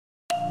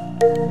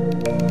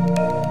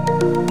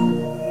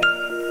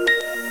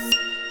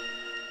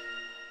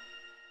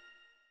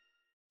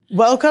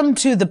Welcome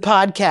to the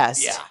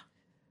podcast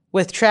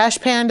with Trash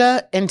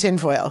Panda and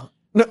Tinfoil.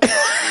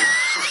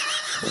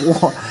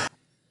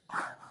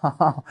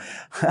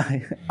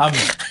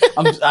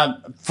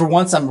 For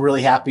once, I'm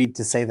really happy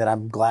to say that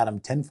I'm glad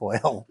I'm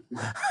tinfoil.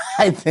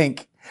 I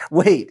think.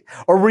 Wait,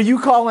 or were you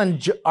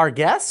calling our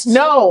guest?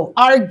 No,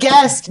 our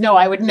guest. No,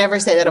 I would never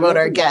say that about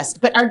our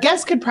guest. But our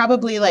guest could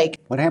probably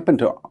What happened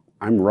to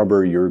I'm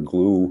rubber, you're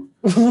glue?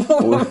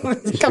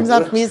 it comes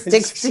off me,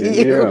 sticks to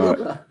you.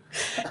 Yeah.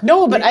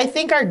 No, but I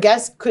think our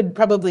guest could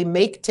probably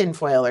make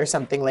tinfoil or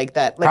something like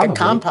that, like a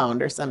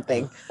compound or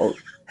something. Oh,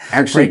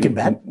 actually, Breaking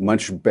Bad?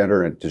 much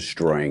better at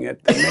destroying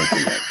it than making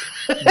it.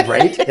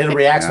 Right? It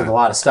reacts with a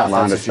lot of stuff.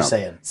 That's what you're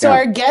saying. So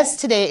our guest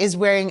today is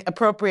wearing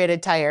appropriate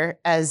attire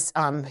as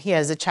he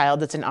has a child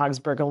that's an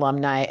Augsburg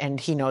alumni, and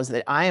he knows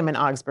that I am an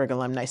Augsburg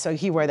alumni. So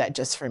he wore that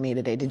just for me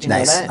today. Did you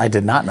know that? I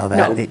did not know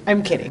that. No,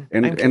 I'm kidding.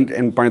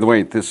 And by the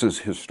way, this is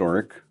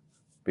historic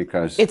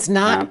because It's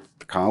not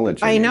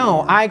college I know.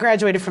 anymore. I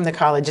graduated from the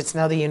college. It's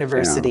now the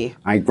university. Yeah.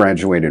 I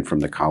graduated from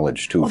the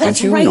college too. That's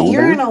Did you right. know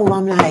You're that? an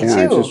alumni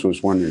Yeah, I too. just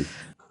was wondering.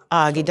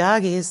 Augie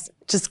doggies.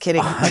 Just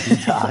kidding.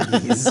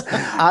 Doggies.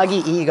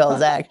 Augie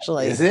Eagles,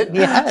 actually. Is it?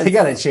 Yes. They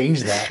got to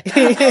change that.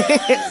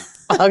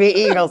 Augie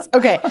Eagles.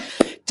 Okay.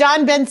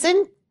 John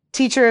Benson,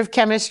 teacher of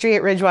chemistry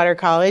at Ridgewater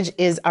College,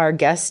 is our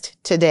guest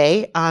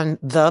today on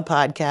the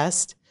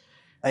podcast.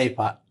 Hey,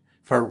 Pot.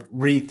 For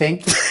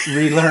rethink,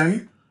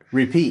 relearn,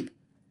 repeat.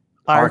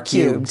 R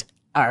cubed. cubed.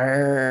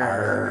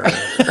 R.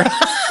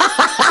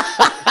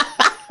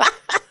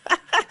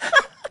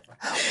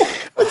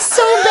 It's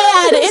so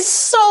bad. It's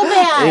so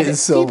bad. It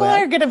is so people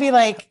bad. are going to be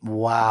like,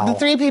 Wow. the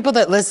 3 people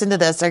that listen to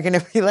this are going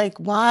to be like,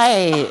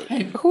 why?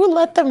 Who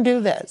let them do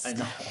this? I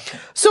know.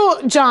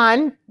 So,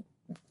 John,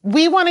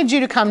 we wanted you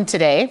to come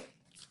today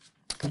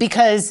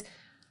because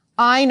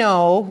I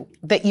know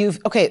that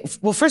okay,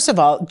 well, first of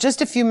all,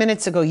 just a few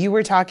minutes ago, you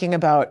were talking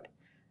about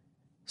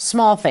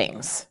small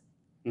things.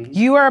 Mm-hmm.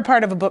 You are a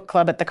part of a book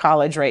club at the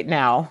college right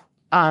now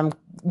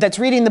that's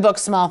reading the book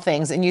Small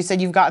Things. And you said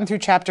you've gotten through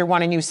chapter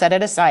 1 and you set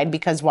it aside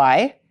because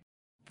why?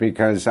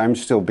 Because I'm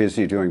still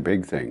busy doing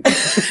big things.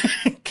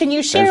 Can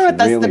you share That's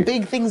with us the really-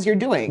 big things you're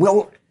doing?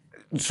 Well,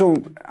 so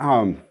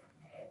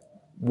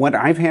what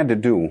I've had to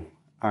do,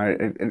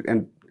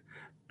 and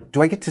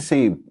do I get to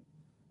say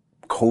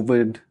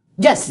COVID?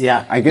 Yes.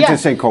 Yeah. I get to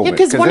say COVID. Yeah,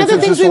 because one of the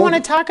it's things this we whole- want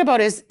to talk about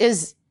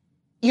is,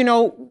 you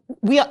know,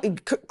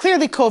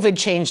 clearly COVID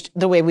changed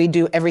the way we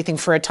do everything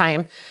for a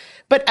time.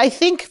 But I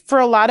think for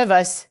a lot of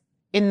us,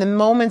 in the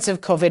moments of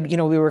COVID, you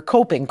know, we were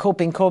coping,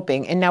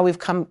 and now we've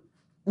come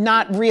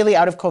not really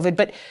out of COVID,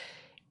 but,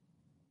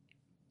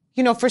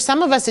 you know, for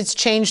some of us, it's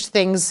changed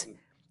things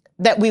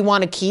that we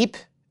want to keep,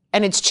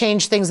 and it's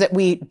changed things that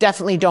we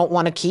definitely don't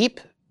want to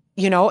keep,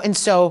 you know, and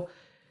so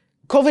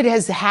COVID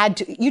has had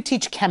to, you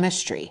teach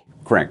chemistry.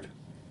 Correct.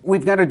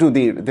 We've got to do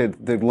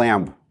the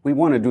lab. We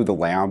want to do the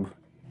lab.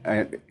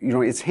 You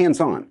know, it's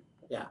hands-on.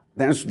 Yeah.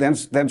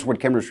 That's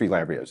what chemistry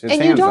lab is. It's And you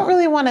hands-on. don't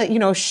really want to, you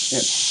know,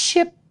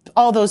 ship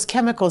all those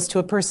chemicals to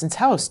a person's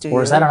house, do you?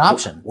 Or is that an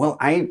option? Well,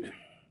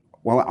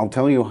 I'll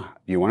tell you.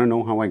 You want to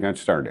know how I got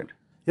started?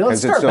 Yeah,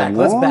 let's 'Cause it's start a back.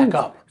 Let's long- back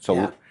up. So,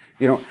 Yeah.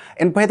 you know,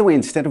 and by the way,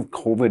 instead of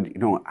COVID, you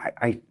know,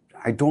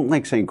 I don't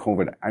like saying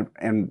COVID,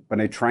 but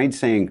I tried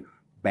saying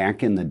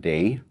back in the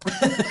day.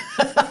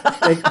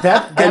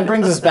 That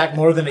brings us back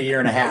more than a year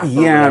and a half. or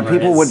Yeah, whatever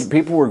it is.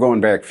 people were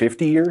going back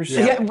 50 years.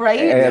 Yeah, right?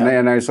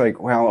 And I was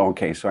like, well,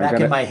 okay, so I Back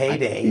got in my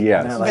heyday.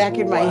 Yes. And they're like, Back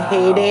in my wow.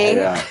 heyday.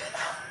 Yeah.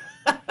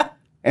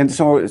 And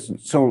so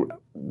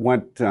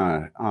what?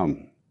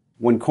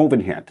 When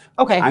COVID hit,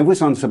 Okay. I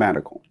was on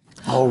sabbatical,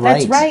 Oh, right.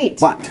 That's right.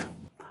 but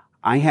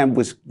I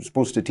was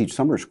supposed to teach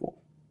summer school.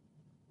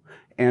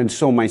 And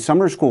so my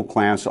summer school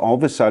class, all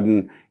of a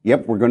sudden,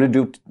 yep, we're going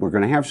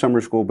to have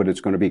summer school, but it's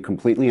going to be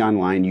completely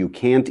online. You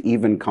can't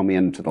even come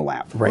into the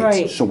lab.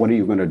 Right. So what are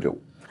you going to do?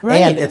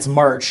 Right. And it's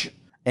March,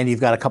 and you've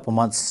got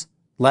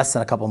less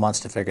than a couple months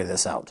to figure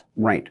this out.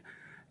 Right.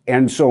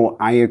 And so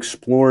I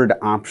explored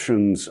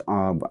options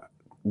of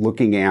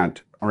looking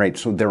at, all right,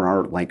 so there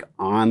are like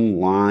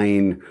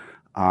online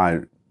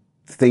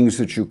things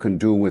that you can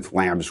do with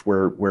labs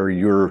where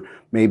you're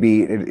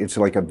maybe it's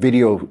like a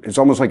video, it's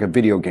almost like a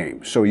video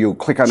game. So you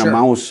click on a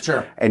mouse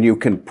and you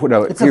can put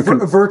It's a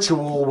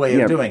virtual way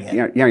of doing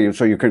it. Yeah.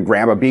 So you can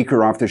grab a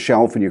beaker off the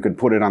shelf and you can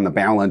put it on the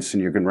balance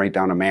and you can write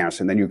down a mass,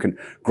 and then you can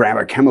grab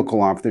a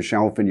chemical off the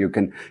shelf and you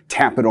can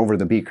tap it over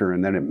the beaker,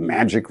 and then it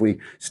magically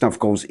stuff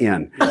goes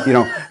in, you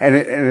know, and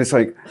it's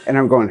like, and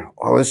I'm going,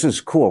 oh, this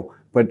is cool.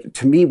 But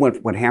to me,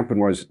 what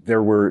happened was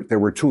there were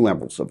 2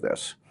 levels of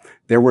this.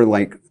 There were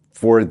like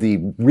for the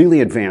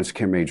really advanced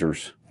chem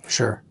majors.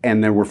 Sure.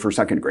 And there were for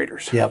second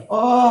graders. Yep.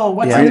 Oh,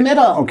 what's in the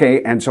middle?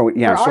 Okay, and so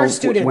For our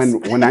students.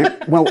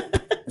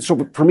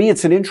 So for me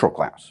it's an intro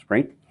class,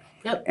 right?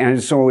 Yep.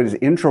 And so it's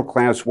intro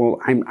class. Well,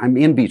 I'm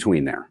in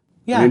between there.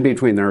 Yeah. I'm in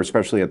between there,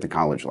 especially at the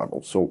college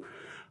level. So,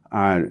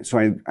 so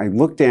I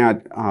looked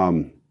at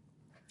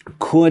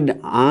could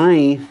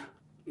I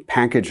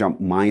package up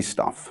my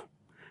stuff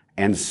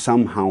and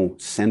somehow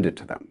send it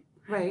to them.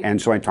 Right. And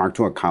so I talked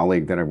to a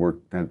colleague that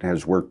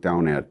has worked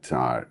down at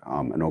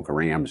Anoka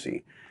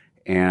Ramsey,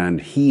 and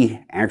he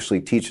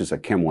actually teaches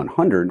at Chem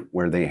 100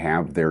 where they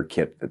have their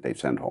kit that they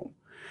send home.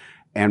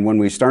 And when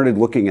we started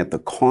looking at the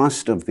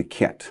cost of the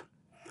kit,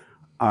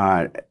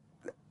 I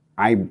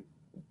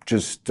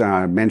just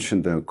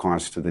mentioned the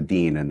cost to the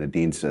dean, and the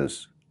dean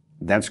says,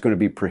 that's going to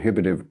be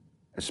prohibitive,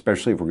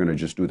 especially if we're going to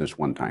just do this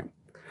one time.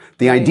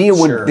 The idea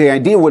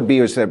would be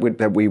is that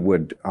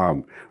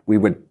we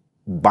would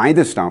buy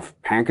the stuff,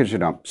 package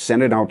it up,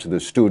 send it out to the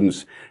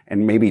students,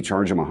 and maybe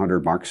charge them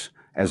 $100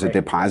 as a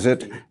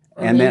deposit,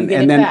 and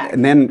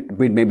then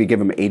we'd maybe give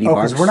them $80.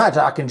 Because we're not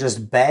talking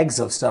just bags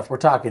of stuff. We're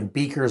talking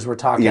beakers. We're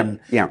talking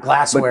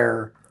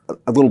glassware.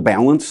 But a little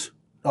balance.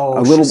 Oh,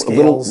 a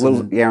little,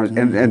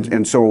 and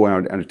and so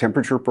a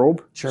temperature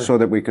probe, so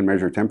that we can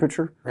measure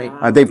temperature.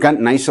 Right. They've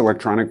got nice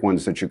electronic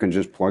ones that you can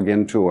just plug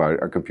into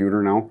a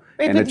computer now.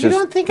 Right, and but you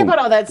don't think about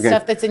all that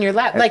stuff that's in your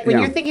lab. Like when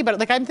Yeah. you're thinking about it,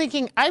 like I'm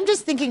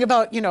just thinking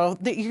about,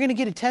 that you're gonna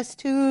get a test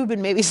tube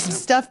and maybe some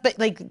stuff, but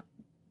like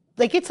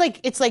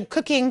it's like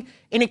cooking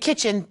in a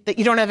kitchen that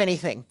you don't have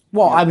anything.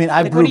 Well, I mean,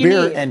 I Like, brew what do you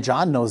beer, need? and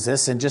John knows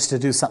this. And just to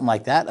do something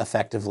like that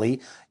effectively,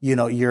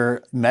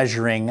 you're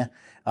measuring.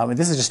 And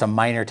this is just a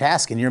minor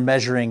task, and you're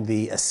measuring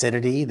the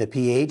acidity, the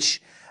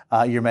pH.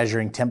 You're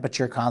measuring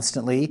temperature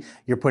constantly.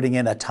 You're putting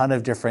in a ton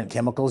of different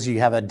chemicals. You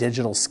have a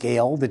digital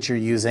scale that you're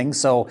using.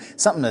 So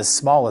something as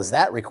small as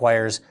that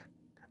requires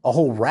a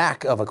whole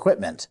rack of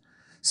equipment.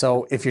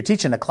 So if you're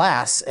teaching a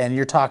class and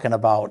you're talking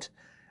about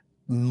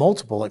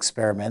multiple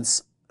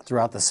experiments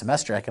throughout the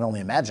semester, I can only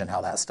imagine how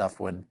that stuff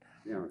would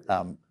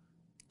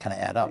kind of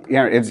add up.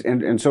 Yeah,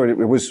 and so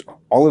it was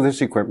all of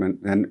this equipment,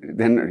 and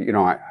then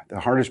the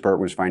hardest part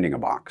was finding a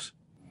box.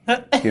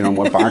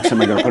 What box am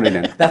I going to put it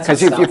in?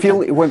 Because if you feel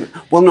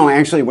well, no,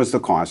 actually, it was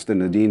the cost,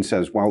 and the dean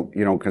says, well,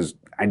 because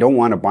I don't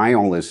want to buy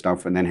all this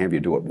stuff and then have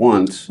you do it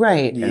once.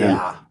 Right. And then,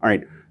 all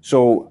right.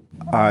 So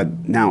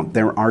now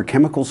there are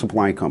chemical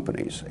supply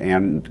companies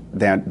and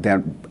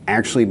that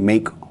actually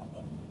make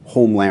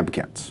home lab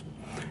kits.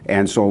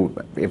 And so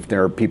if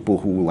there are people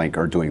who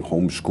are doing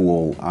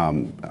homeschool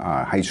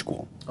high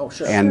school. Oh,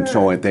 sure. And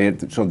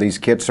so these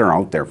kits are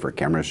out there for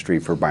chemistry,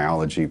 for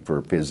biology,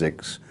 for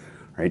physics,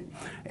 right?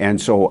 And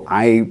so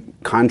I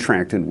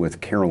contracted with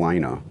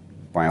Carolina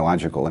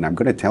Biological, and I'm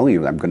going to tell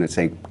you, I'm going to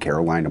say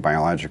Carolina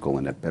Biological,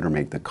 and it better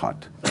make the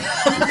cut,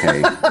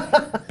 okay?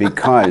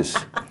 Because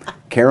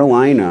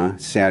Carolina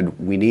said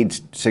we need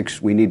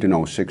to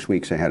know 6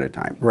 weeks ahead of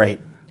time.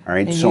 Right. All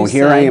right. And So you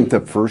here I am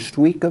said- the first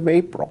week of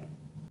April,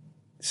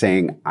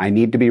 saying I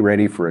need to be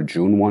ready for a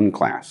June 1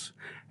 class.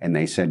 And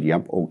they said,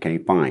 yep, okay,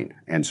 fine.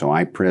 And so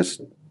I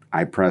pressed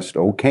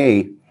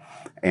okay,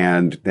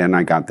 and then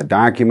I got the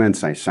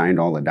documents, I signed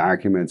all the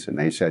documents, and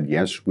they said,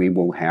 yes, we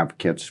will have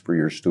kits for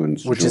your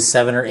students. Which is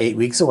 7 or 8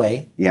 weeks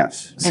away.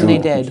 Yes. And they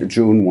did.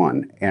 June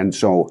 1. And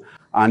so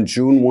on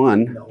June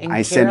 1, And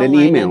I sent an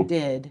Carolina email.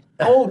 Did.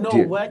 Oh no!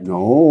 What?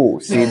 No,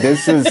 see,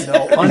 this is...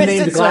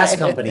 Unnamed is glass why-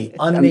 company.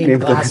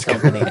 Unnamed glass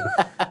company.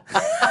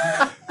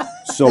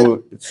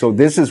 So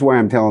this is why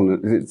I'm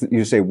telling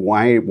you. Say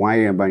why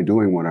am I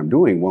doing what I'm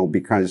doing? Well,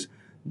 because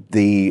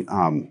we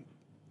got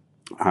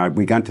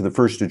to the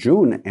 1st of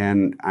June,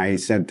 and I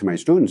said to my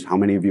students, "How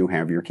many of you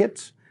have your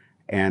kits?"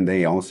 And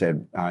they all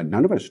said,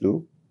 "None of us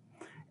do."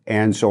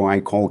 And so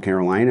I called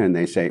Carolina, and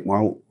they say,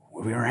 "Well,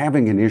 we are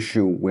having an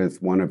issue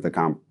with one of the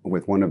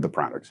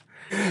products.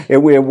 It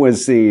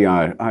was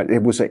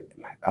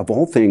of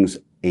all things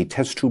a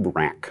test tube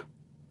rack.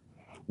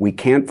 We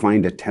can't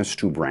find a test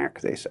tube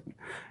rack," they said.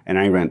 And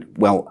I went,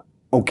 well,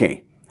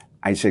 okay.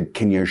 I said,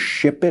 can you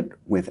ship it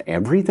with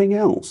everything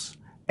else?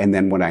 And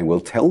then what I will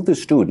tell the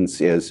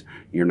students is,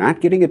 you're not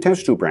getting a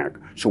test tube rack.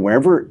 So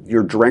wherever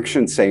your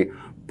directions say,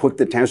 put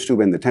the test tube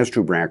in the test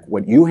tube rack,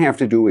 what you have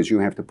to do is you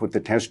have to put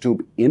the test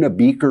tube in a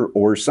beaker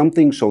or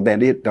something so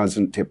that it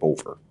doesn't tip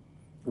over.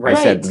 Right.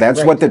 I said,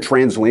 that's what the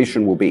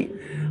translation will be.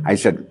 I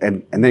said,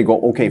 and they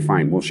go, okay,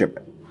 fine, we'll ship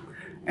it.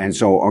 And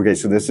so, okay,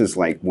 so this is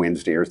like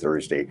Wednesday or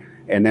Thursday.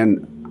 And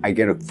then I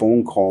get a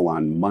phone call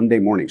on Monday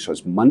morning. So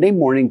it's Monday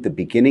morning, the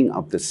beginning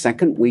of the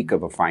second week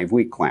of a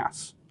 5-week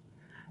class.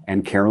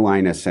 And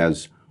Carolina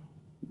says,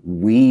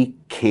 we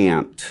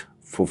can't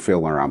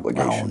fulfill our Oh,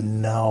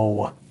 obligation.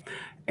 no.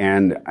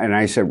 And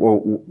I said, well,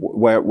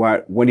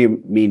 what do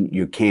you mean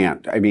you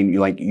can't? I mean,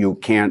 you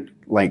can't,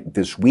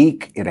 this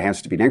week, it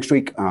has to be next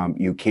week.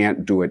 You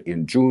can't do it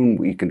in June.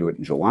 We can do it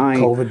in July.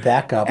 COVID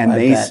backup, And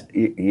I bet.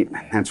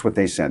 that's what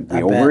they said. They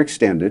I bet.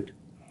 overextended,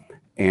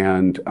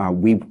 and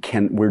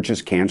we're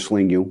just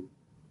canceling you,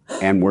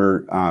 and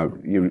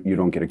you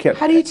don't get a kit.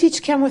 How do you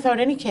teach chem without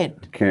any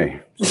kid? Okay.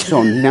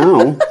 So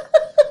now,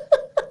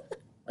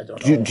 I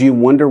don't know. do you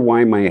wonder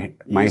why my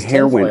Use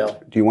hair tinfoil.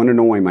 went? Do you want to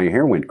know why my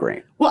hair went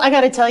gray? Well, I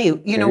got to tell you,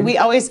 we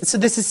always, so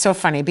this is so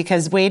funny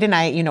because Wade and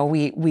I,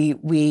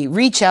 we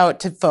reach out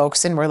to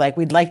folks and we're like,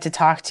 we'd like to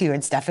talk to you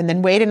and stuff. And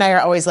then Wade and I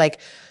are always like,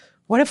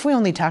 what if we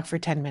only talk for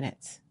 10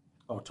 minutes?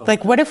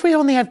 Like, what if we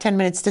only have 10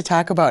 minutes to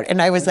talk about?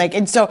 And I was like,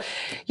 and so,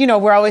 you know,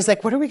 we're always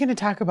like, what are we going to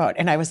talk about?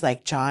 And I was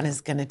like, John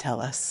is going to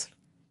tell us.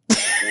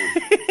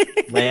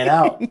 Lay it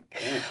out.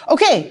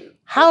 Okay.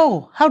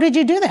 How did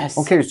you do this?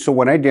 Okay, so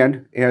what I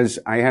did is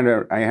I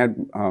had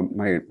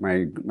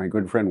my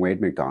good friend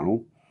Wade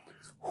McDonald,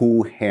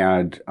 who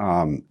had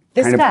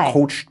This kind guy? of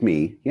coached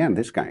me. Yeah,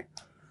 this guy,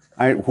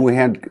 who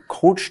had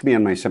coached me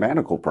on my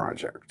sabbatical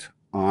project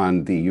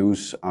on the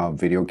use of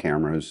video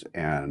cameras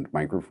and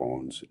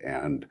microphones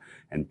and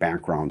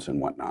backgrounds and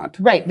whatnot.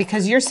 Right,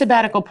 because your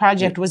sabbatical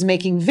project was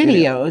making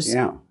videos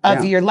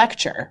of your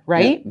lecture,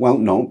 right? Yeah. Well,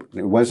 no,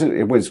 it wasn't.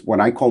 It was what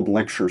I called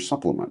lecture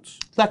supplements.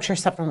 Lecture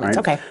supplements.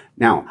 Right? Okay.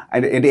 Now,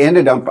 it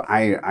ended up,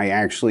 I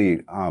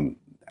actually,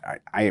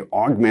 I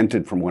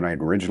augmented from what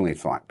I'd originally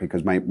thought,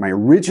 because my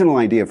original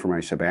idea for my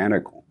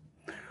sabbatical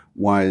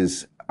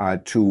was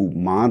to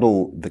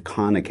model the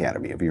Khan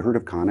Academy. Have you heard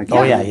of Khan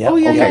Academy? Oh, yeah, yeah. Oh,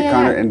 yeah, Okay, yeah.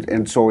 Khan,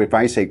 and so if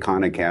I say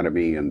Khan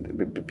Academy,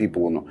 and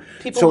people will know.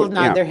 People will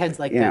nod their heads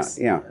like this.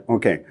 Yeah,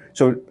 okay.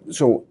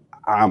 So,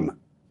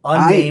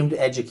 Unnamed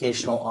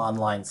educational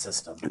online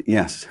system.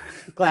 yes.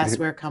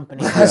 Glassware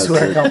company.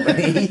 Glassware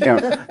company.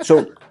 Yeah.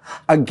 So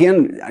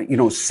again, you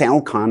know, Sal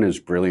Khan is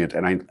brilliant,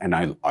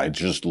 and I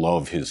just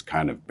love his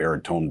kind of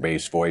baritone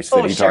bass voice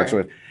that he talks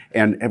with,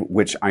 and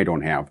which I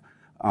don't have.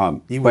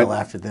 You will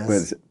after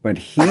this. But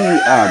he,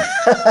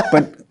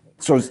 but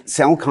so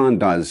Sal Khan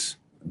does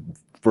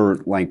for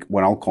like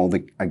what I'll call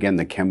the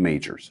chem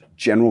majors,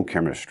 general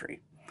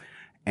chemistry,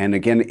 and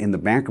again in the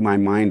back of my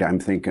mind I'm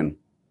thinking,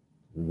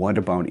 what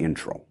about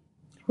intro?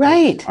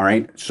 Right. All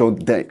right, so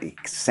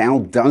Sal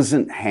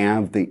doesn't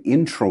have the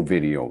intro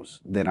videos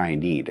that I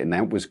need, and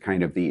that was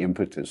kind of the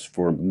impetus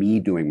for me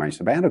doing my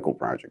sabbatical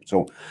project.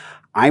 So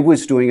I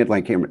was doing it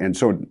like him, and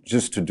so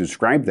just to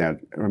describe that,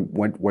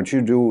 what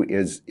you do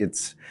is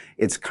it's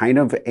kind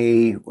of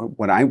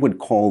what I would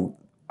call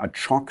a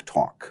chalk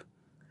talk.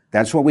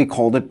 That's what we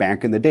called it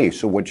back in the day.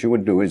 So what you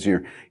would do is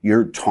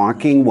you're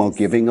talking while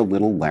giving a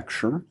little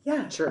lecture.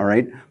 Yeah, sure. All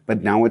right,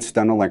 but now it's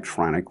done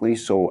electronically.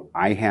 So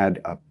I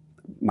had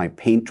my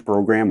Paint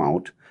program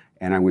out,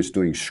 and I was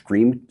doing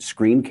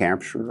screen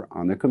capture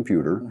on the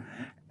computer,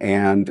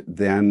 and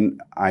then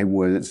I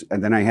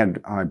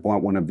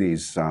bought one of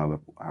these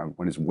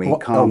what is Wacom?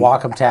 A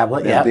Wacom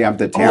tablet. Yeah, they have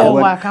the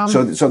tablet. Wacom.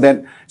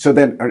 So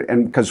then,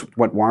 and because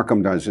what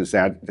Wacom does is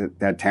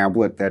that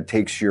tablet that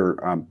takes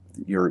your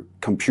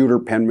computer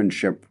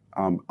penmanship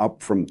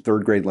up from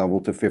 3rd grade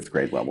level to 5th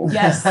grade level.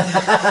 Yes.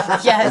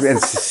 Yes.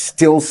 It's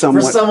still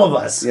somewhat. For some of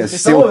us. Yeah, For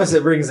some of us,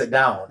 it brings it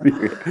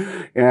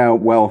down. Yeah.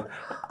 Well,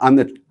 on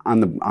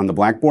the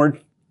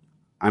blackboard,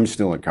 I'm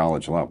still at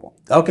college level.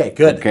 Okay,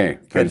 good. Okay,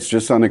 but it's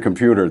just on the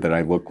computer that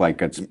I look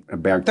like it's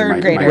back to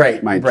Third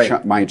grader.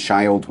 my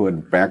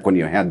childhood, back when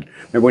you had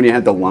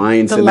the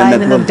lines The and line then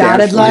that and the little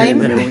dotted dash line in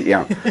the line? middle.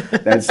 Yeah,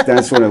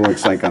 that's what it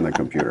looks like on the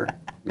computer.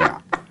 Yeah.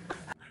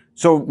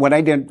 So what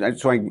I did,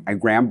 so I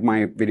grabbed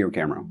my video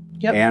camera.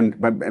 Yep. And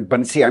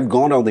but see, I've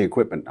got all the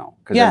equipment now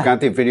because Yeah. I've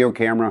got the video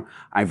camera.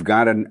 I've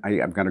got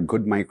a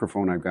good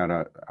microphone. I've got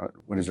a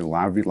what is it,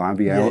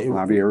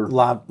 Lavier?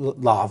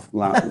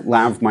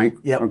 Lav mic.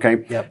 Yep.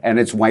 Okay. Yep. And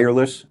it's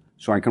wireless,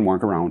 so I can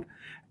walk around.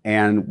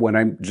 And what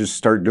I just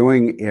start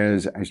doing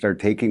is I start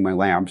taking my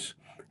labs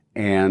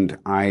and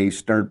I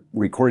start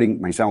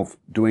recording myself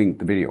doing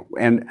the video.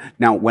 And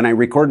now when I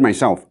record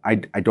myself, I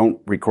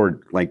don't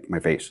record like my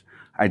face.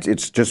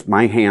 It's just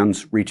my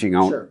hands reaching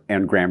out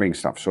and grabbing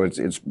stuff. So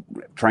it's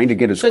trying to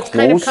get as close. So it's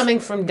kind of coming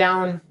from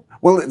down.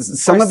 Well,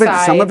 some of it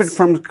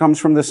comes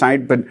from the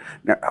side, but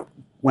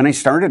when I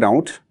started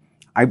out,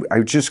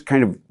 I just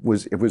kind of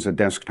it was a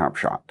desktop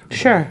shot.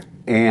 Sure.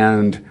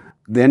 And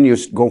then you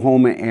go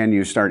home and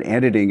you start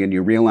editing and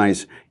you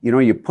realize,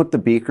 you put the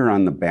beaker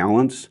on the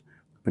balance,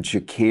 but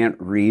you can't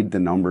read the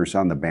numbers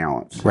on the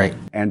balance. Right.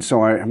 And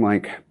so I'm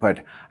like,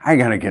 but I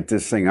got to get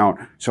this thing out.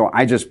 So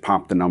I just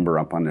popped the number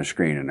up on the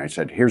screen and I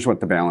said, here's what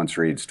the balance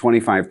reads,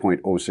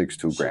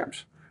 25.062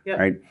 grams. Yep.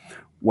 Right?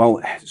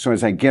 Well, so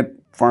as I get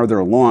farther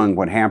along,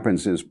 what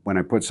happens is when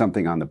I put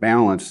something on the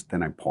balance,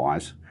 then I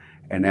pause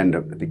and then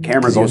the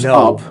camera goes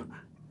up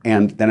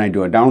and then I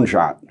do a down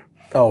shot.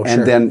 Oh, and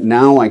sure. then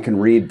now I can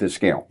read the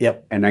scale.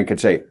 Yep. And I could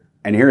say,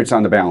 and here it's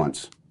on the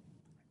balance.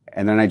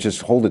 And then I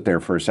just hold it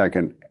there for a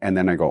second, and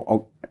then I go,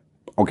 oh,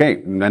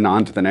 okay, and then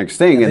on to the next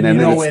thing. And then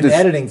it's in the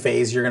editing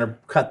phase, you're going to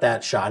cut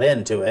that shot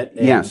into it.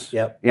 And, yes.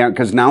 Yep. Yeah,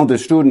 because now the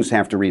students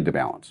have to read the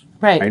balance.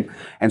 Right.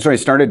 And so I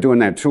started doing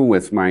that too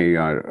with my,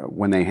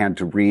 when they had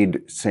to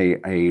read,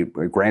 say, a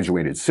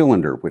graduated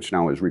cylinder, which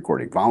now is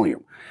recording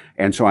volume.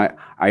 And so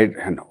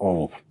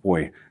oh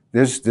boy,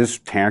 this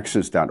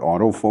taxes that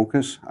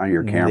autofocus on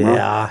your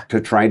camera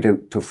to try to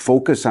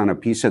focus on a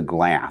piece of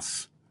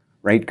glass.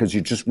 Right, because you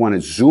just want to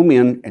zoom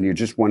in, and you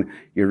just want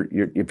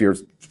if you're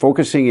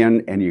focusing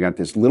in, and you got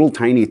this little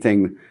tiny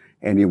thing,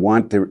 and you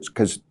want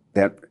because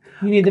that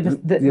You need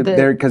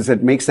because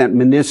it makes that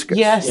meniscus,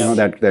 Yes.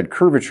 that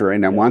curvature,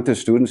 and I want the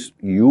students.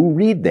 You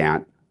read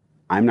that,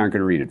 I'm not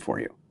going to read it for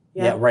you.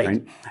 Yeah, right.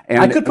 Right? And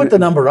I could put the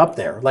number up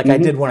there like I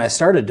did when I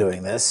started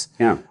doing this.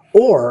 Yeah.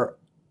 Or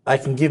I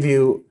can give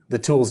you the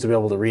tools to be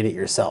able to read it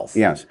yourself.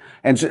 Yes,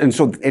 and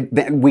so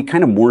we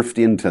kind of morphed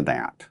into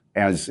that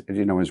as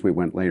as we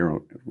went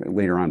later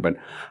on. But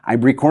I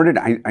recorded.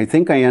 I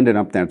think I ended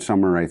up that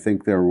summer. I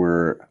think there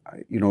were,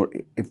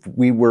 if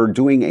we were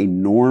doing a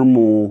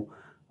normal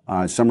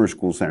summer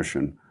school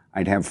session,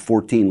 I'd have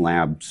 14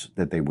 labs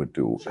that they would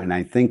do, and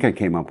I think I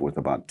came up with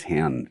about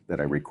 10 that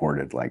I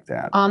recorded like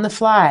that On the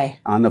fly.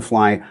 on the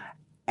fly,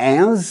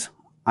 as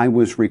I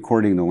was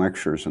recording the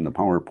lectures in the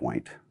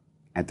PowerPoint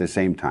at the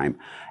same time,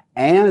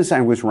 as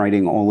I was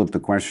writing all of the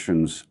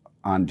questions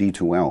on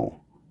D2L,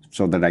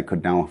 so that I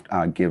could now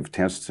give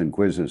tests and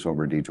quizzes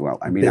over D2L.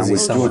 I mean, I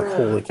was summer. doing.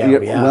 Holy cow,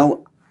 yeah.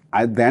 Well,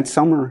 that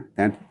summer,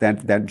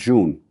 that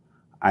June,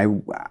 I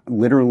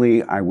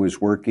was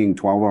working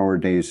 12-hour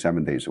days,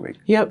 7 days a week.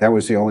 Yep. That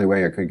was the only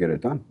way I could get it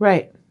done.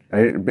 Right.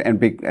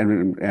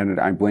 And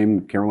I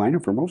blame Carolina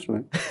for most of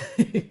it.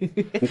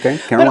 Okay,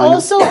 But Carolina.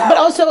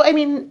 also, I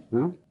mean,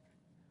 Well,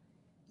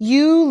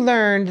 you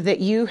learned that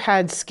you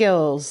had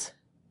skills.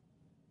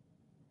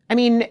 I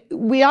mean,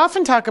 we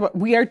often talk about,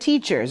 we are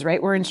teachers,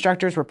 right? We're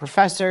instructors, we're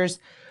professors.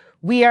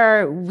 We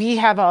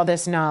have all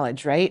this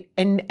knowledge, right?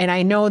 And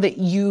I know that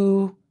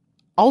you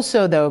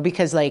also, though,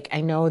 because like,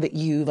 I know that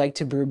you like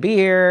to brew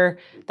beer,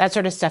 that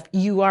sort of stuff.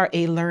 You are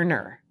a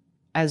learner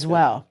as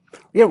well.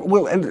 yeah.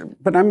 Well,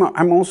 but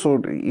I'm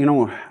also,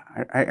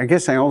 I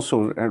guess I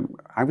also,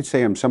 I would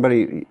say I'm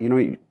somebody,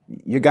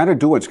 you got to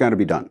do what's got to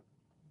be done,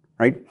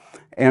 right?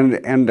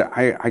 And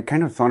I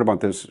kind of thought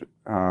about this,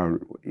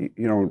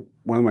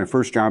 one of my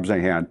first jobs I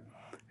had,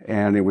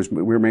 and we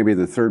were maybe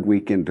the third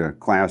week into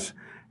class,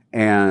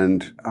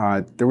 and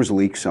there was a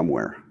leak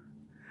somewhere.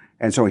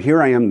 And so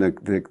here I am,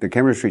 the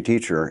chemistry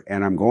teacher,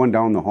 and I'm going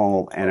down the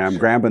hall, and I'm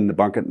grabbing the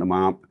bucket and the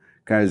mop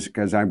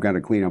because I've got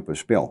to clean up a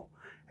spill.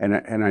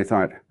 And I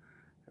thought,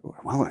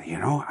 well,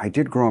 I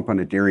did grow up on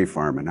a dairy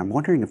farm, and I'm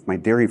wondering if my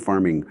dairy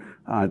farming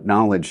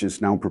knowledge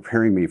is now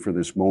preparing me for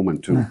this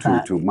moment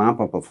to mop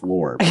up a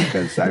floor,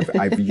 because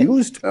I've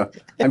used a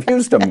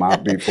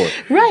mop before,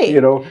 Right.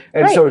 And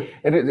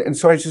Right.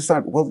 so I just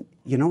thought, well,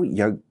 you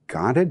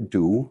gotta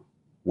do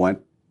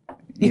what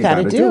You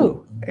gotta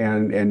do.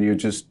 and you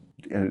just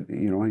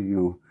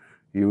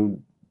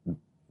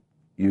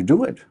you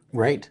do it.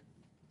 Right.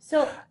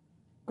 So,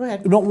 go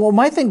ahead. No, well,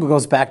 my thing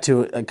goes back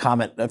to a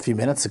comment a few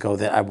minutes ago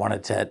that I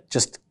wanted to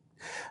just.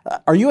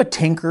 Are you a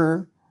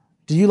tinkerer?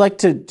 Do you like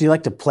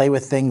to play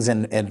with things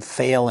and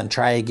fail and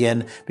try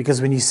again?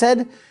 Because when you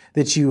said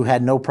that you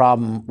had no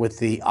problem with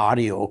the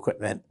audio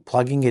equipment,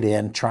 plugging it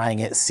in, trying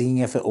it, seeing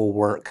if it will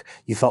work,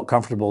 you felt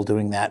comfortable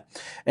doing that.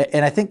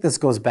 And I think this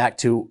goes back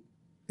to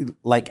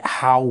like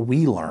how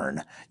we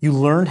learn. You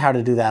learned how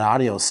to do that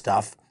audio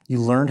stuff. You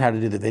learned how to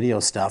do the video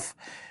stuff.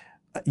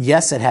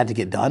 Yes, it had to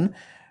get done,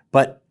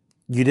 but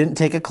you didn't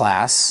take a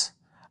class.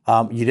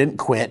 You didn't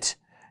quit.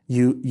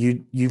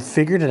 You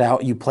figured it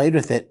out. You played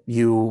with it.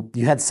 You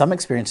had some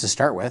experience to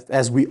start with,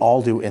 as we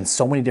all do in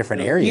so many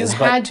different areas. You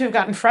had to have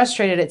gotten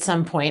frustrated at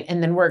some point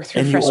and then worked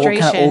through and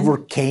frustration. you all kind of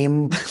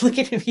overcame. Look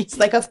at him. He's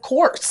like, of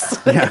course.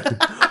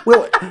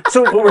 Well,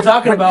 so What we're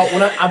talking about,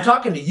 when I'm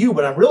talking to you,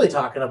 but I'm really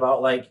talking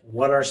about like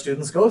what our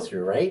students go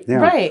through, right? yeah.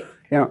 Right.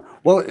 Yeah.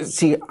 Well,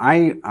 see,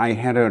 I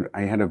had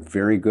a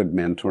very good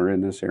mentor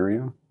in this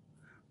area,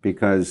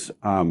 because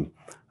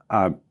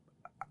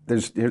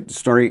there's a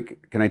story.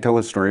 Can I tell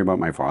a story about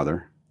my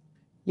father?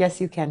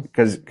 Yes, you can.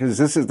 Because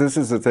this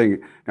is the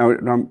thing.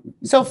 Now,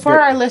 So for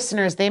our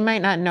listeners, they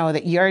might not know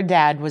that your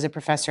dad was a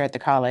professor at the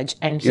college,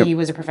 and he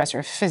was a professor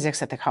of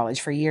physics at the college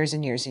for years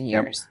and years and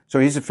years. so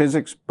he's a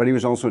physics, but he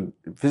was also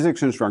a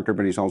physics instructor,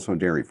 but he's also a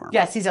dairy farmer.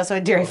 Yes, he's also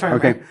a dairy farmer.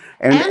 Okay.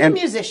 And a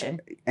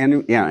musician.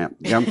 And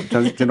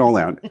did all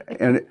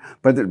that.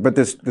 But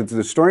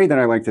the story that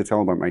I like to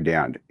tell about my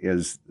dad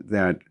is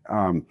that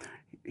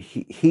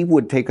he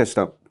would take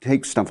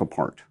stuff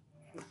apart.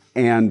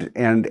 And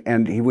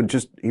he would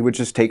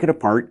just take it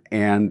apart,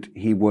 and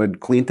he would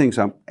clean things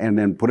up and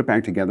then put it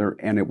back together,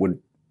 and it would,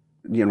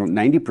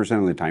 90%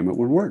 of the time it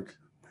would work.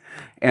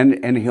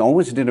 And he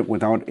always did it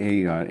without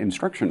a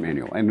instruction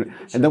manual. And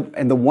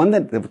the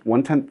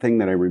one thing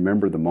that I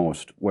remember the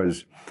most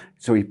was,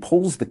 so he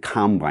pulls the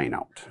combine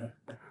out.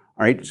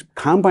 All right,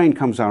 combine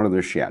comes out of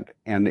the shed,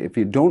 and if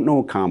you don't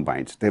know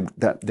combines,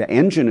 the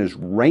engine is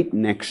right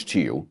next to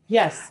you.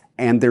 Yes.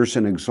 And there's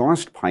an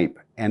exhaust pipe,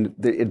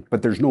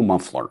 but there's no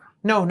muffler.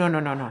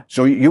 No.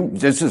 So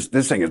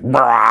this thing is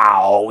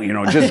brow,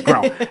 just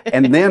growl.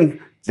 And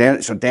then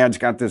Dad's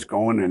got this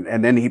going,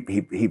 and then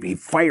he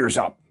fires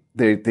up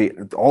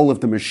all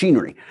of the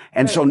machinery,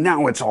 and so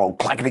now it's all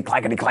clackety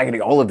clackety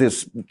clackety, all of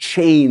this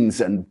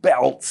chains and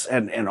belts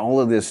and all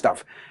of this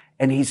stuff,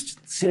 and he's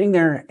sitting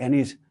there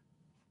and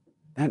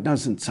that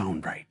doesn't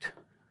sound right.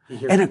 You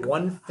hear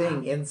one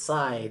thing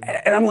inside.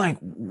 And I'm like,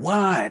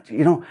 what?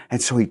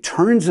 And so he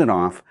turns it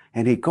off,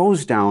 and he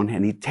goes down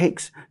and he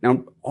takes,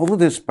 now all of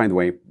this, by the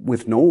way,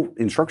 with no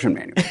instruction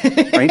manual,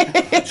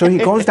 right? So he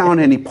goes down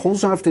and he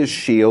pulls off this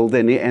shield,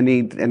 and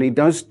he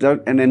does,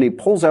 and then he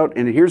pulls out,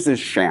 and here's this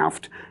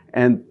shaft,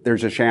 and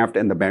there's a shaft,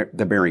 and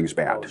the bearing's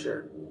bad. Oh,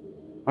 sure.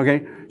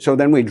 Okay, so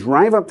then we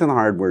drive up to the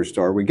hardware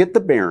store, we get the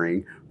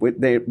bearing,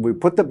 we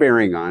put the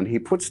bearing on, he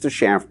puts the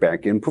shaft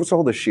back in, puts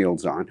all the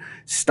shields on,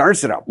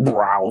 starts it up,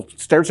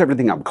 starts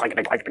everything up, click,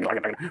 click, click,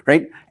 click, click,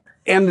 right?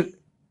 And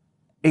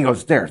he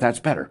goes, there, that's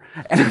better.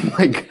 And I'm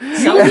like,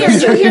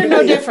 You hear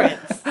no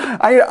difference.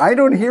 I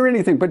don't hear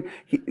anything, but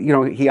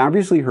he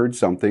obviously heard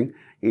something.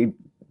 He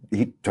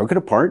took it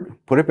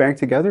apart, put it back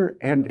together,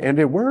 and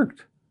it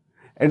worked.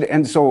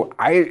 And so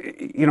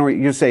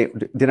you say,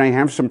 did I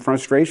have some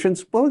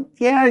frustrations? Well,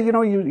 yeah,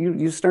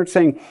 you start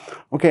saying,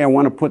 okay,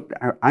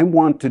 I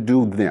want to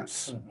do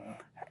this.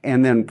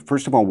 And then,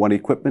 first of all, what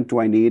equipment do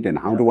I need, and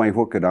how do I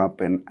hook it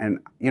up? And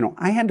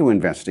I had to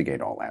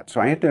investigate all that. So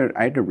I had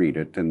to read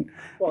it.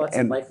 Well, that's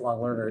a lifelong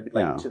learner,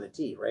 to the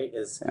T, right?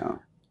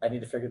 I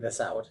need to figure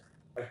this out.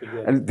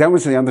 And that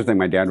was the other thing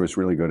my dad was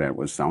really good at,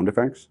 was sound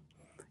effects.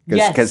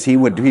 Yes. Because he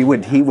would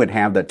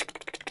have the,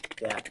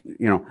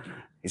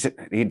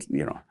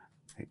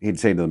 he'd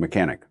say to the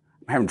mechanic,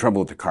 I'm having trouble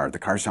with the car. The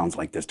car sounds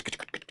like this.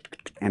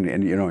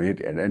 And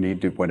he'd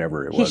do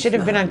whatever it was. He should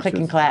have been on Click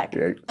and Clack.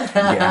 Yeah.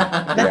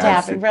 The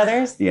Tapping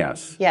Brothers?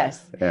 Yes.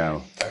 Yes.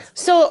 Yeah.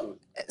 So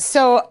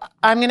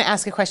I'm going to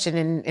ask a question,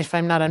 and if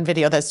I'm not on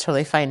video, that's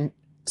totally fine.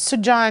 So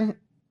John,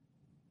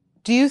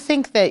 do you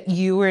think that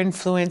you were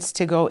influenced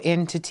to go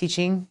into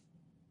teaching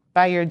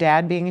by your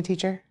dad being a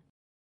teacher?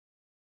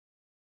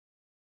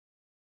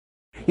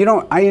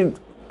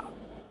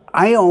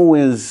 I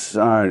always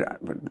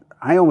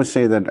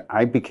say that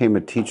I became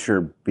a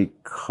teacher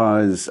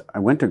because I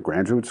went to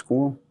graduate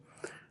school,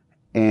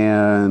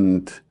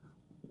 and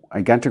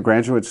I got to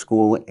graduate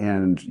school,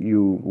 and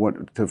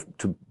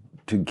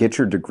to get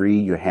your degree,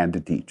 you had to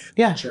teach.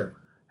 Yeah, sure.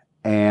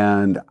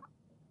 And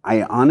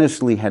I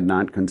honestly had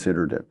not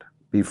considered it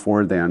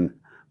before then,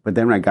 but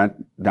then when I got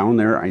down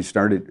there, I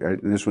started.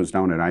 This was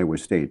down at Iowa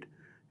State,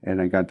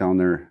 and I got down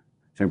there.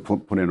 So I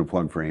put in a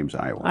plug for Ames,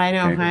 Iowa. I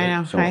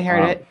know. So, I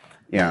heard it.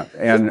 Yeah,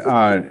 and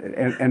I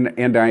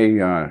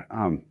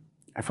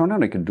found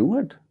out I could do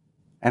it,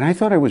 and I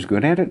thought I was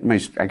good at it.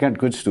 I got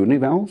good student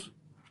evals.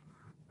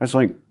 I was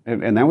like,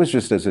 and that was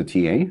just as a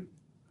TA,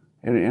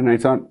 and I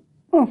thought,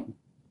 oh,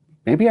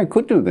 maybe I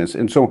could do this.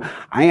 And so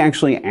I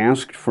actually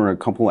asked for a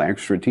couple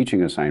extra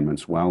teaching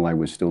assignments while I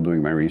was still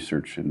doing my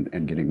research and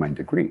getting my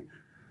degree.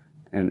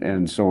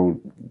 And so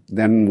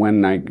then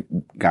when I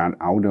got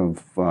out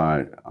of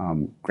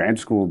grad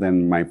school,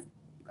 then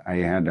I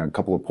had a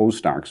couple of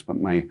postdocs, but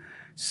my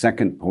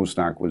second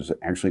postdoc was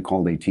actually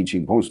called a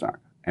teaching postdoc.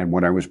 And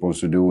what I was supposed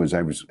to do was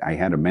I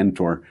had a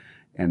mentor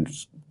and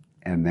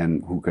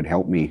then who could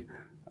help me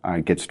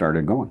get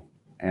started going.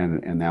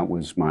 And that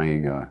was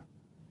and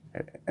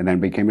then I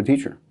became a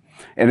teacher.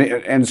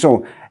 And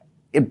so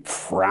it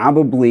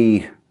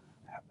probably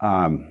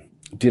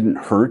didn't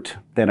hurt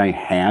that I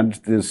had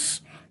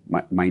this,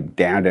 my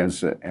dad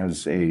as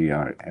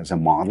a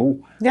model,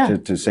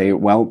 to say,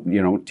 well,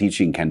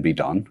 teaching can be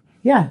done.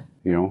 Yeah.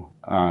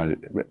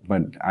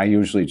 But I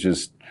usually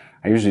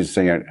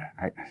say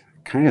I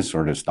kind of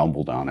sort of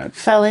stumbled on it.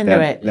 Fell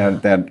into it.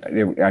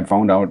 That I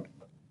found out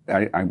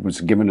I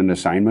was given an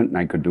assignment and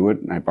I could do it,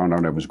 and I found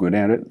out I was good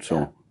at it,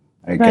 so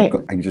I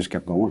just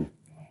kept going.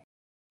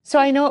 So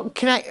I know,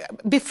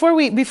 before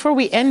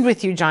we end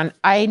with you, John,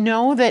 I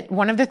know that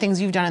one of the things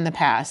you've done in the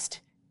past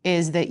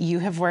is that you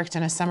have worked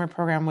in a summer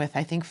program with,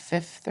 I think,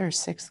 5th or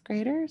 6th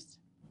graders.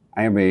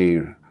 I have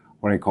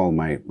what I call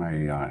my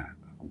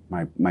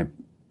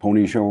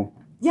pony show.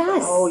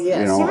 Yes. Oh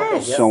yes.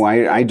 Yes. So I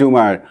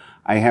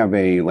have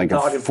a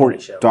dog and pony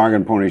show. Dog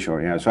and pony show.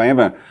 Yeah. So I have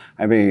a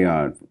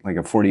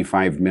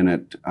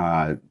 45-minute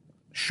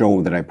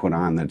show that I put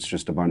on that's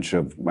just a bunch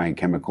of my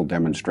chemical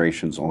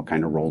demonstrations all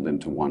kind of rolled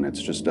into one.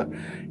 It's just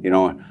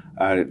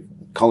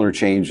color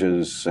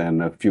changes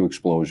and a few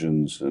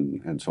explosions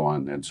and so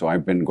on. And so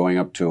I've been going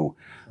up to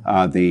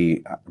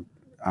my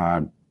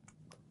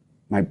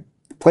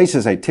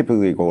places I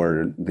typically go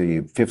are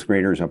the 5th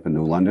graders up in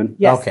New London.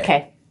 Yes.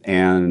 Okay.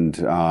 And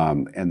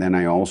then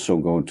I also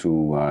go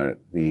to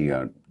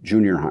the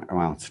junior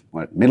high,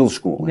 middle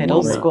school.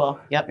 Middle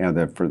school. Yep.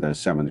 Yeah, for the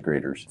 7th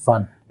graders.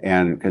 Fun.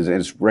 And because it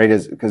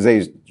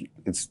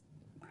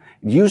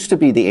used to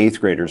be the 8th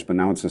graders, but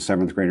now it's the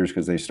 7th graders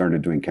because they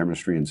started doing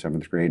chemistry in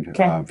 7th grade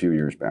a few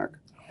years back.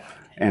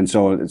 And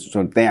so that's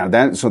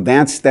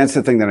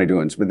the thing that I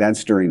do, but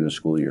that's during the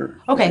school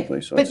year. Okay,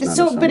 so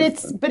but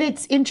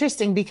it's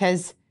interesting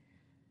because,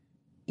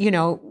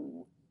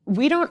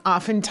 we don't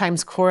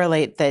oftentimes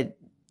correlate that,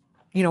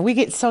 we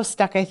get so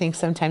stuck, I think,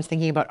 sometimes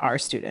thinking about our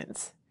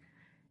students,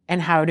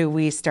 and how do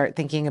we start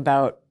thinking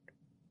about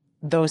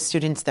those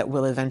students that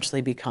will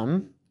eventually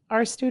become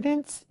our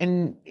students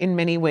in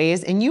many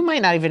ways. And you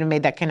might not even have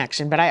made that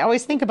connection, but I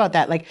always think about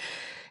that, like.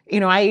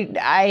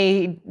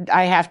 I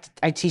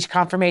teach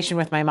confirmation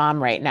with my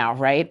mom right now,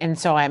 right? And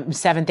so I'm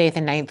 7th, 8th,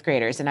 and 9th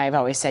graders. And I've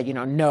always said,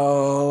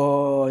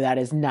 no, that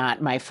is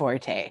not my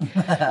forte,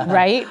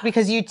 right?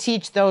 Because you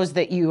teach those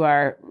that you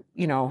are,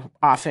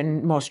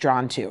 often most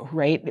drawn to,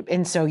 right?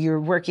 And so you're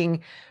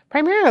working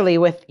primarily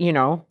with,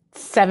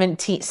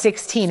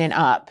 16 and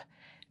up.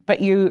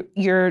 but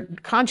you're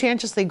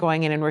conscientiously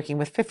going in and working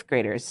with fifth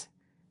graders.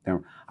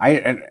 No,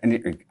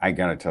 I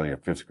got to tell you,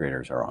 fifth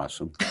graders are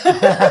awesome.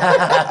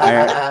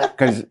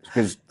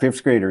 Because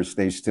fifth graders,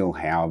 they still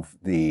have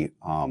the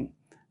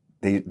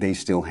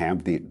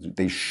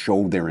they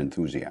show their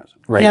enthusiasm.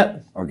 Right.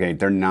 Yep. Okay,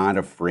 they're not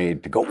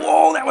afraid to go,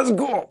 whoa, that was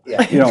cool.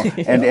 You know,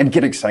 and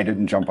get excited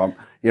and jump up.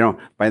 You know,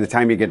 by the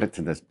time you get it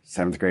to the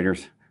seventh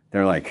graders,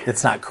 they're like,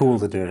 It's not cool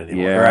to do it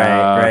anymore.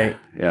 yeah, Right.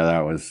 yeah, that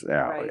was, yeah,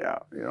 Right. yeah.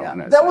 You know,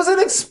 and That was an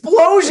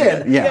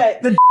explosion. Yeah.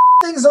 The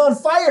thing's on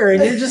fire,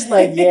 and you're just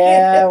like,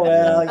 yeah,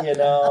 well, you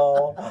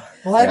know.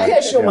 Well, I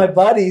can't show my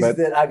buddies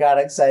that I got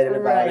excited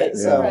about it.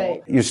 So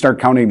Right. You start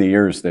counting the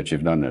years that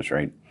you've done this,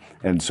 right?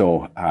 And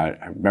so I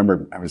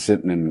remember I was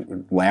sitting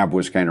in lab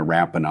was kind of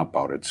wrapping up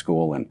out at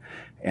school,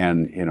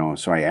 and you know,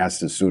 so I asked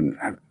the student,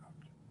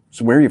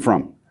 "So where are you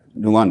from?"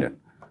 New London.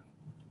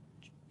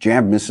 "Do you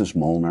have Mrs.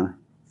 Molnar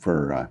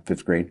for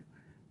fifth grade?"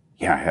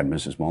 "Yeah, I had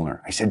Mrs.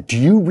 Molnar." I said, "Do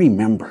you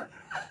remember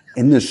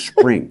in the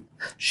spring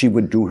she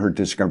would do her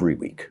Discovery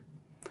Week?"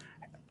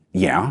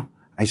 "Yeah."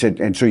 I said,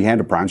 "And so you had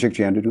a project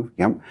you had to do?"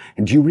 "Yep."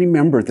 "And do you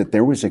remember that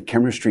there was a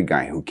chemistry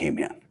guy who came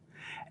in?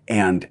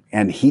 And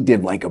he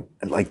did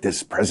like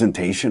this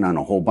presentation on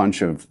a whole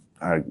bunch of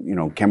you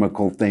know,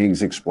 chemical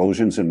things,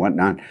 explosions and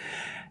whatnot.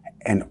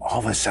 And all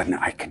of a sudden,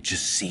 I could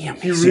just see him.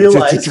 You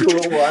realized who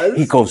it was?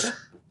 He goes,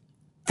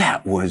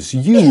 "That was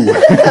you."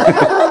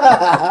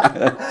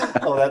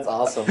 oh, that's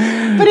awesome.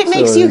 But it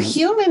makes you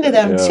human to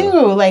them too.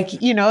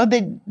 Like, you know,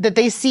 that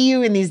they see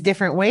you in these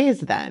different ways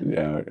then.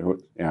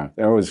 Yeah,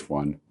 that was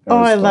fun.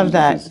 I love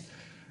that.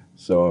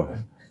 So,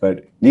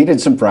 but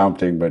needed some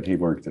prompting, but he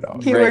worked it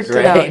out. He worked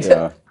it out.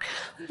 Yeah.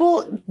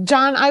 Well,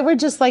 John, I would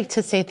just like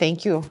to say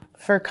thank you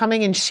for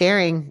coming and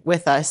sharing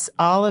with us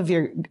all of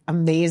your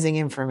amazing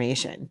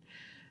information.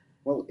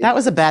 Well, That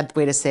was a bad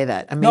way to say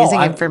that. Amazing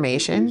I'm-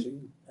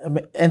 information.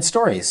 And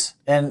stories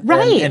and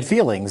Right. and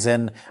feelings.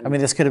 And I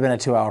mean, this could have been a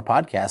 2-hour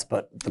podcast,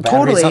 but the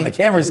batteries Totally. on the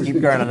cameras keep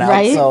burning out.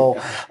 Right. So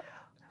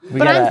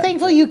But I'm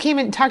thankful you came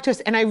and talked to us,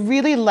 and I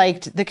really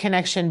liked the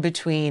connection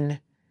between,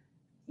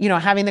 you know,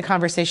 having the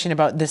conversation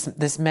about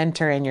this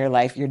mentor in your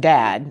life, your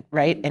dad,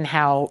 right, and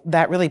how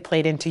that really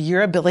played into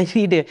your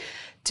ability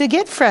to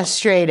get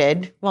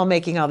frustrated while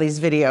making all these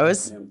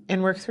videos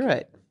and work through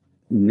it.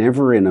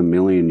 Never in a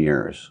million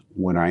years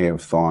would I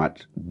have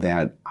thought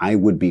that I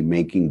would be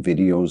making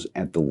videos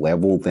at the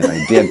level that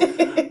I did.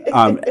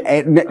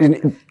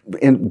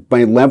 And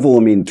by level, I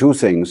mean two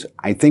things.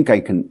 I think I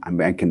can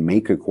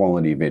make a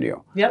quality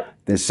video. Yep.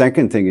 The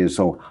second thing is,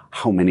 so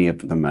how many of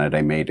them had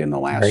I made in the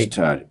last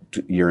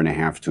year and a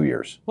half, 2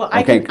 years? Well,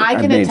 Okay, I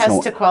I've can made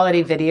attest to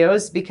quality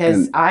videos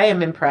because I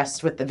am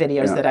impressed with the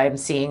videos Yeah. that I'm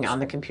seeing on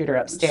the computer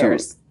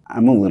upstairs. So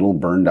I'm a little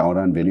burned out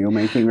on video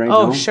making right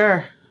now. Oh,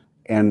 sure.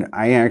 And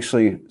I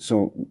actually,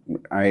 so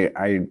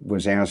I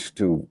was asked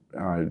to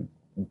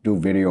do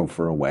video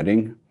for a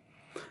wedding,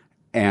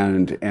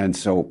 and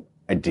so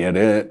I did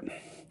it,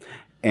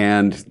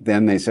 and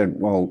then they said,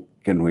 "Well,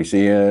 can we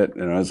see it?"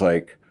 And I was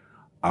like,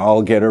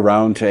 "I'll get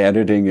around to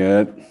editing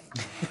it.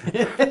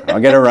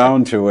 I'll get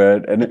around to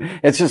it." And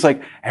it's just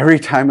like every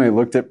time I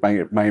looked at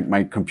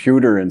my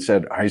computer and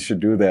said I should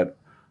do that,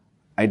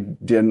 I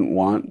didn't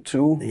want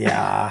to.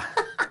 Yeah.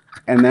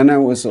 And then I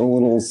was a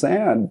little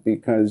sad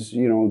because,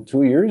 you know,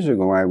 2 years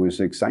ago I was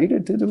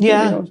excited to do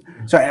videos.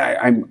 So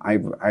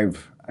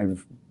I've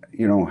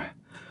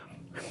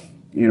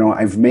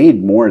I've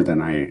made more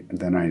than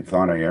I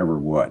thought I ever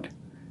would,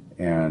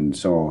 and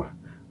so,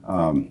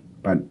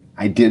 but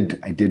I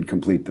did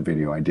complete the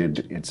video. I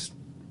did.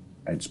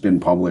 It's been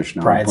published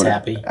now. Bride's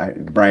happy.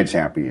 Bride's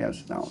happy,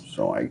 yes. Now,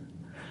 so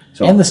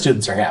And the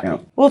students are happy. yeah.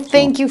 Well,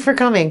 thank you for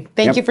coming.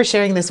 Thank Yep. you for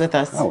sharing this with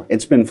us. Oh,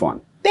 it's been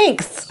fun.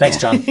 Thanks. Thanks,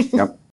 John. Yep.